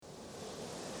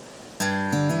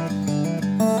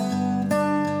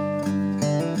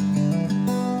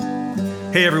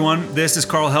Hey everyone, this is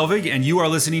Carl Helvig, and you are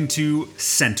listening to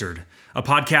Centered, a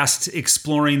podcast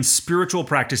exploring spiritual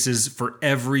practices for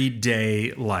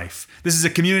everyday life. This is a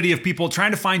community of people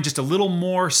trying to find just a little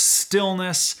more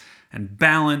stillness and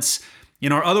balance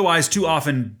in our otherwise too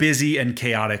often busy and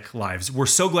chaotic lives. We're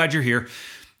so glad you're here,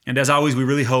 and as always, we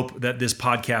really hope that this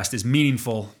podcast is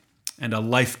meaningful and a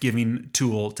life-giving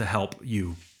tool to help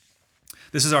you.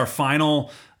 This is our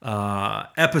final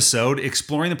episode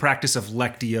exploring the practice of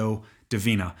Lectio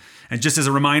Divina. And just as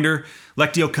a reminder,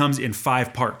 Lectio comes in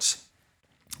 5 parts.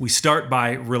 We start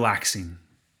by relaxing,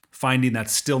 finding that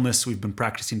stillness we've been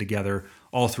practicing together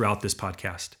all throughout this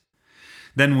podcast.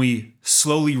 Then we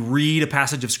slowly read a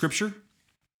passage of Scripture.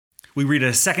 We read it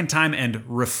a second time and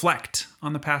reflect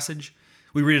on the passage.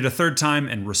 We read it a third time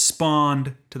and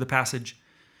respond to the passage.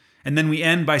 And then we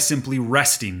end by simply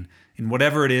resting in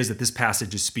whatever it is that this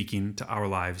passage is speaking to our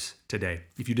lives today.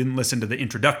 If you didn't listen to the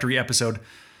introductory episode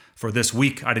for this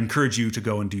week, I'd encourage you to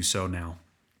go and do so now.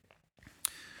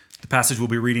 The passage we'll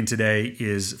be reading today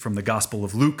is from the Gospel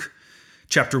of Luke,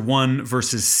 chapter 1,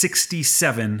 verses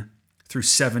 67 through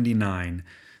 79.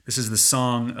 This is the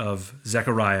song of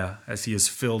Zechariah as he is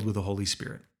filled with the Holy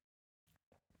Spirit.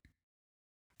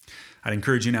 I'd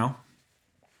encourage you now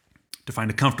to find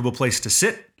a comfortable place to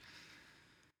sit.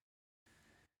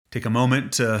 Take a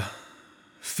moment to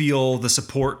feel the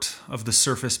support of the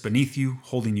surface beneath you,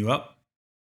 holding you up.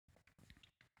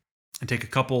 And take a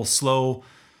couple slow,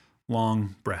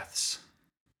 long breaths.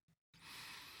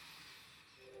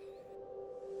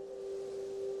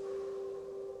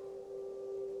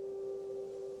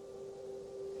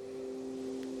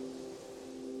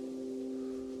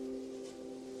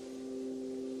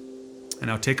 And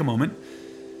now take a moment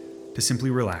to simply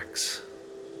relax,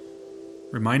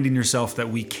 reminding yourself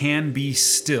that we can be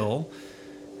still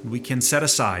and we can set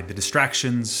aside the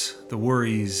distractions, the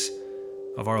worries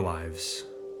of our lives.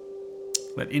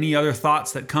 Let any other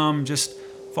thoughts that come just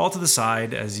fall to the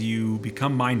side as you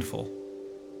become mindful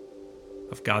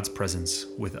of God's presence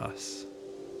with us.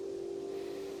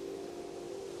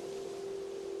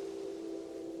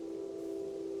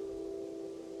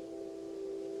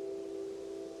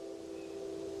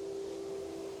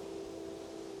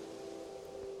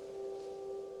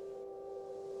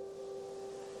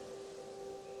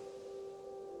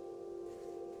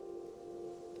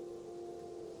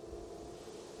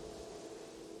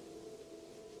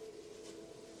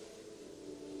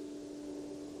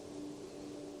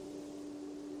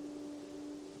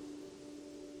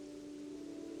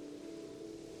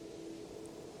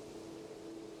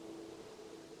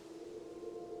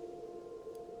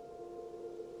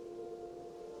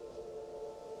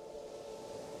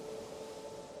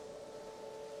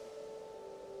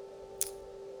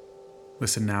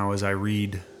 Listen now as I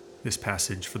read this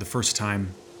passage for the first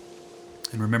time,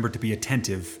 and remember to be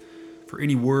attentive for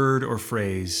any word or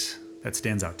phrase that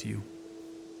stands out to you.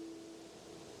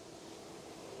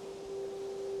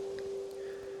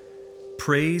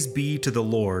 Praise be to the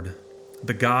Lord,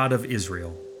 the God of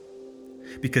Israel,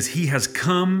 because he has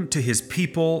come to his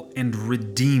people and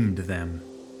redeemed them.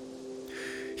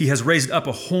 He has raised up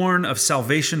a horn of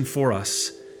salvation for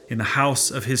us in the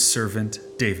house of his servant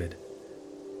David,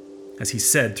 as he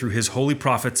said through his holy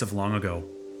prophets of long ago.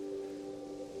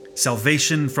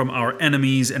 Salvation from our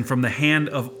enemies and from the hand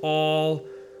of all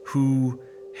who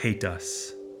hate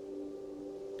us.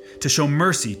 To show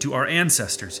mercy to our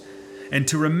ancestors and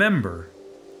to remember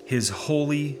his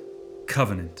holy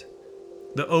covenant,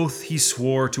 the oath he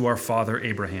swore to our father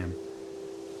Abraham,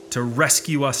 to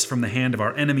rescue us from the hand of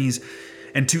our enemies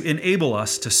and to enable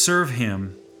us to serve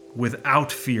him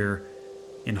without fear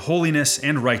in holiness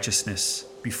and righteousness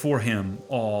before him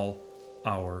all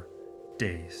our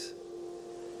days.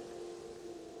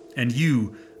 And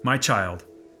you, my child,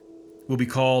 will be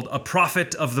called a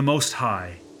prophet of the Most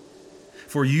High,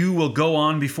 for you will go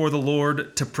on before the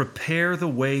Lord to prepare the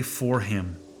way for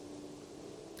him,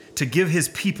 to give his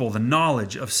people the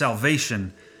knowledge of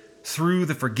salvation through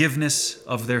the forgiveness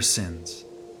of their sins,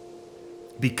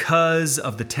 because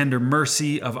of the tender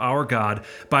mercy of our God,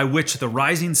 by which the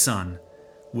rising sun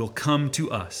will come to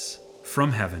us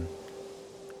from heaven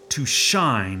to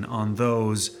shine on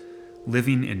those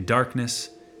living in darkness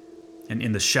and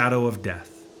in the shadow of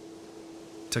death,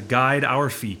 to guide our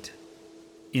feet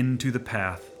into the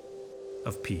path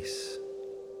of peace.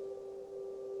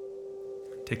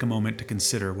 Take a moment to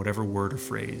consider whatever word or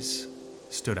phrase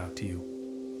stood out to you.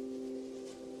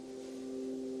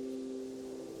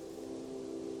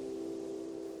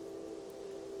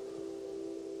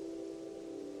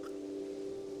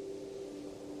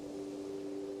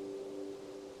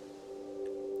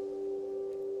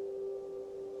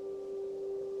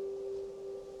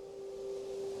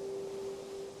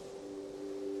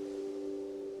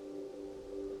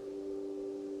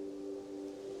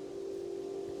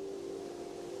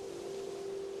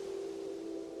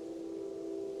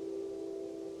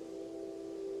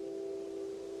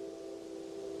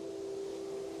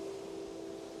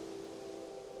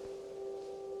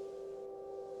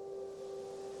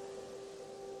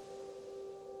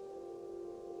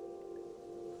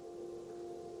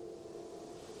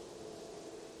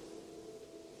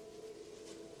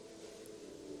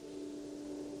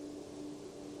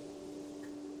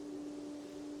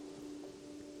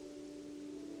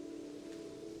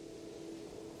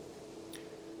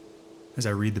 As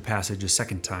I read the passage a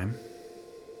second time,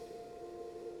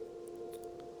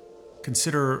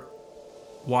 consider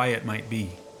why it might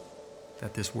be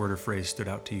that this word or phrase stood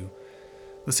out to you.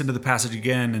 Listen to the passage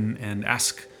again and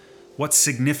ask, what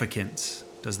significance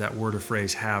does that word or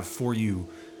phrase have for you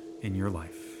in your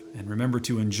life? And remember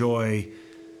to enjoy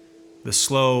the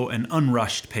slow and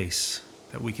unrushed pace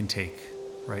that we can take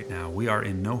right now. We are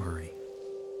in no hurry.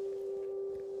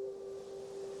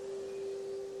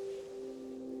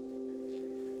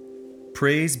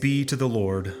 Praise be to the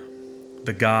Lord,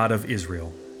 the God of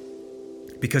Israel,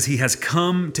 because he has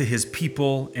come to his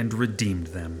people and redeemed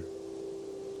them.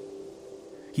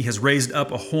 He has raised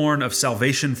up a horn of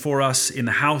salvation for us in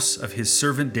the house of his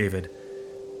servant David,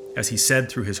 as he said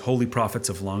through his holy prophets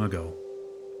of long ago.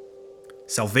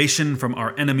 Salvation from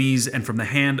our enemies and from the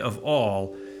hand of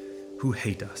all who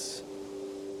hate us.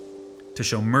 To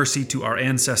show mercy to our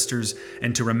ancestors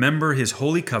and to remember his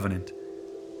holy covenant,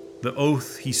 the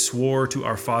oath he swore to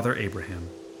our father Abraham,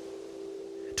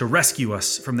 to rescue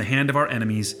us from the hand of our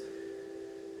enemies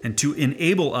and to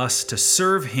enable us to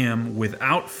serve him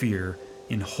without fear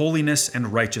in holiness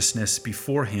and righteousness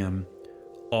before him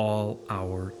all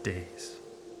our days.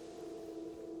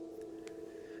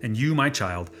 And you, my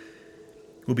child,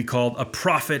 will be called a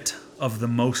prophet of the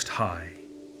Most High,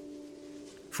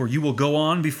 for you will go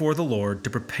on before the Lord to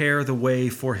prepare the way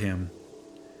for him,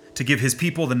 to give his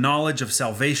people the knowledge of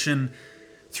salvation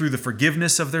through the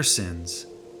forgiveness of their sins,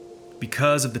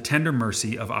 because of the tender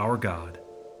mercy of our God,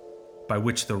 by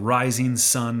which the rising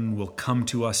sun will come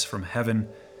to us from heaven,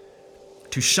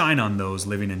 to shine on those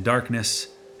living in darkness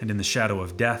and in the shadow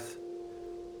of death,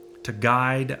 to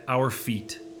guide our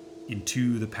feet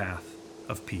into the path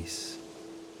of peace.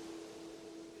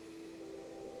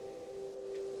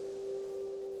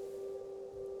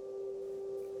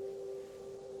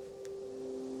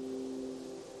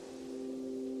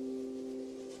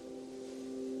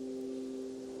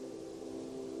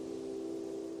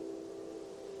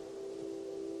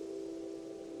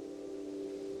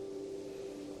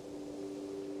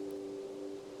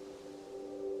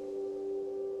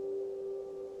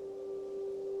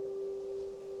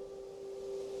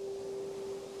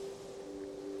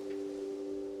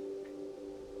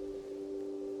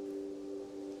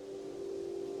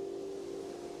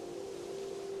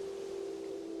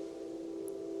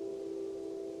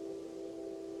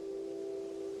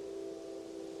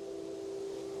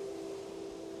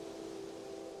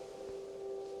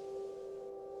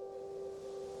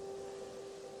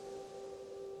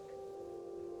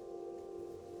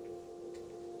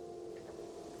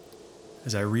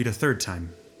 As I read a third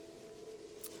time,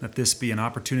 let this be an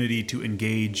opportunity to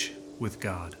engage with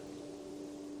God.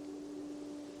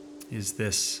 Is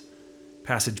this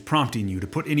passage prompting you to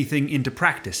put anything into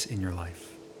practice in your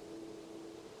life?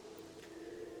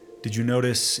 Did you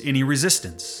notice any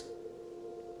resistance?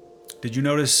 Did you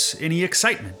notice any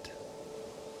excitement?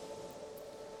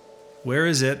 Where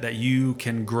is it that you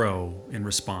can grow in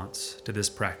response to this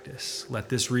practice? Let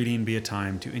this reading be a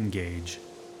time to engage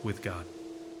with God.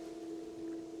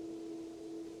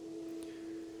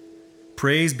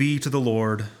 Praise be to the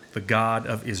Lord, the God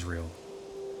of Israel,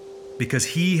 because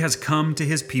he has come to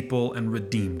his people and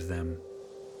redeemed them.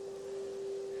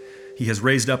 He has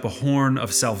raised up a horn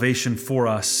of salvation for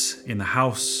us in the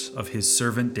house of his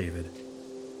servant David,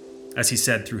 as he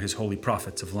said through his holy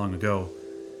prophets of long ago.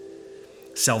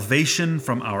 Salvation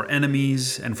from our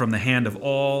enemies and from the hand of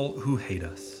all who hate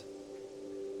us,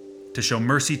 to show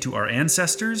mercy to our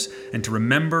ancestors and to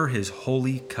remember his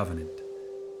holy covenant,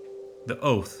 the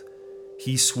oath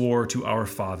he swore to our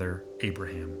father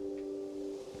Abraham,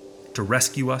 to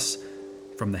rescue us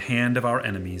from the hand of our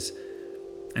enemies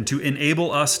and to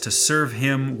enable us to serve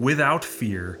him without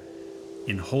fear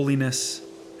in holiness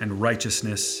and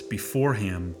righteousness before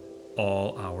him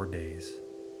all our days.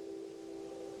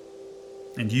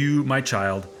 And you, my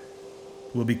child,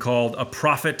 will be called a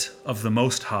prophet of the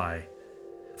Most High,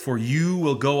 for you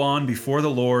will go on before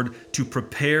the Lord to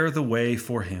prepare the way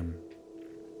for him,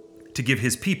 to give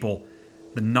his people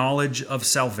the knowledge of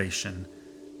salvation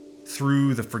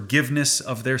through the forgiveness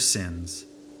of their sins,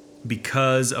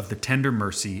 because of the tender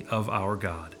mercy of our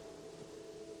God,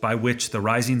 by which the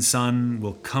rising sun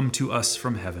will come to us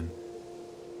from heaven,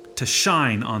 to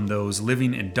shine on those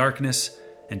living in darkness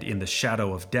and in the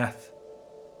shadow of death,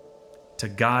 to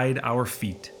guide our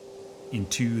feet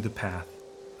into the path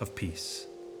of peace.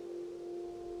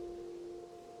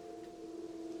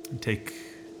 And take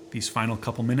these final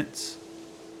couple minutes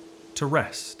to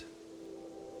rest.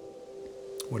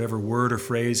 Whatever word or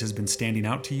phrase has been standing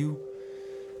out to you,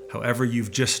 however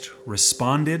you've just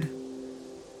responded,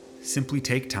 simply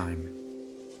take time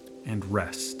and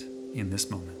rest in this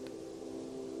moment.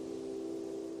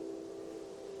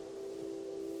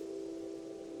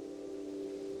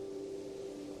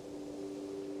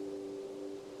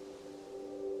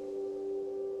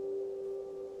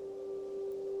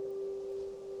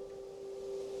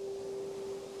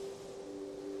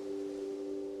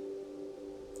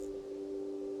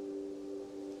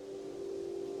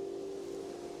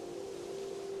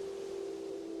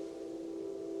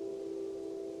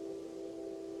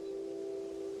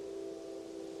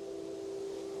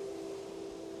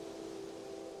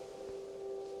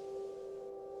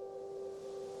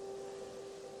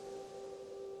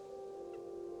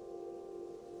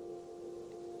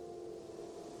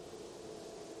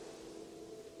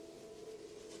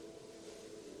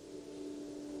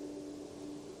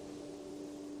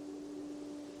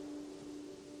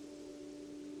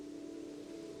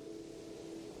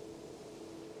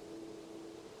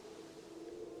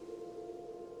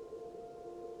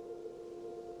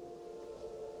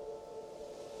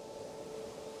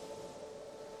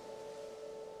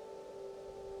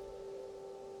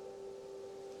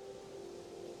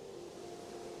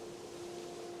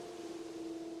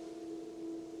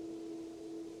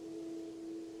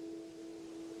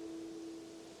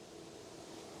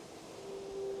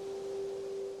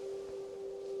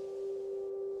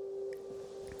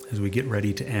 As we get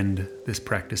ready to end this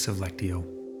practice of Lectio,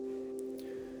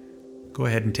 go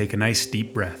ahead and take a nice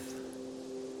deep breath.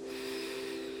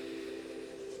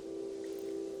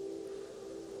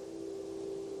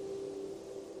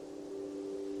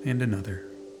 And another.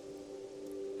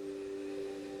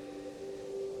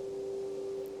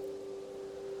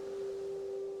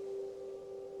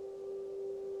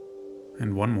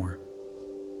 And one more.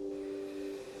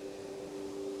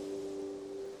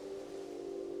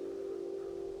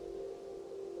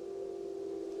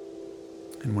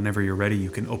 And whenever you're ready, you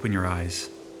can open your eyes.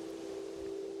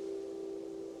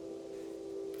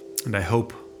 And I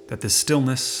hope that the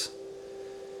stillness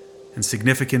and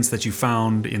significance that you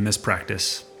found in this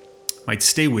practice might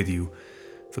stay with you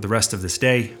for the rest of this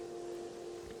day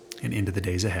and into the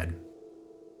days ahead.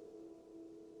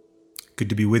 Good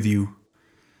to be with you.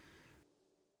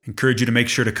 Encourage you to make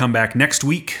sure to come back next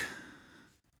week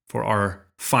for our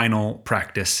final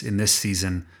practice in this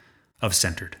season of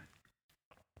Centered.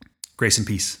 Grace and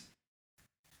peace.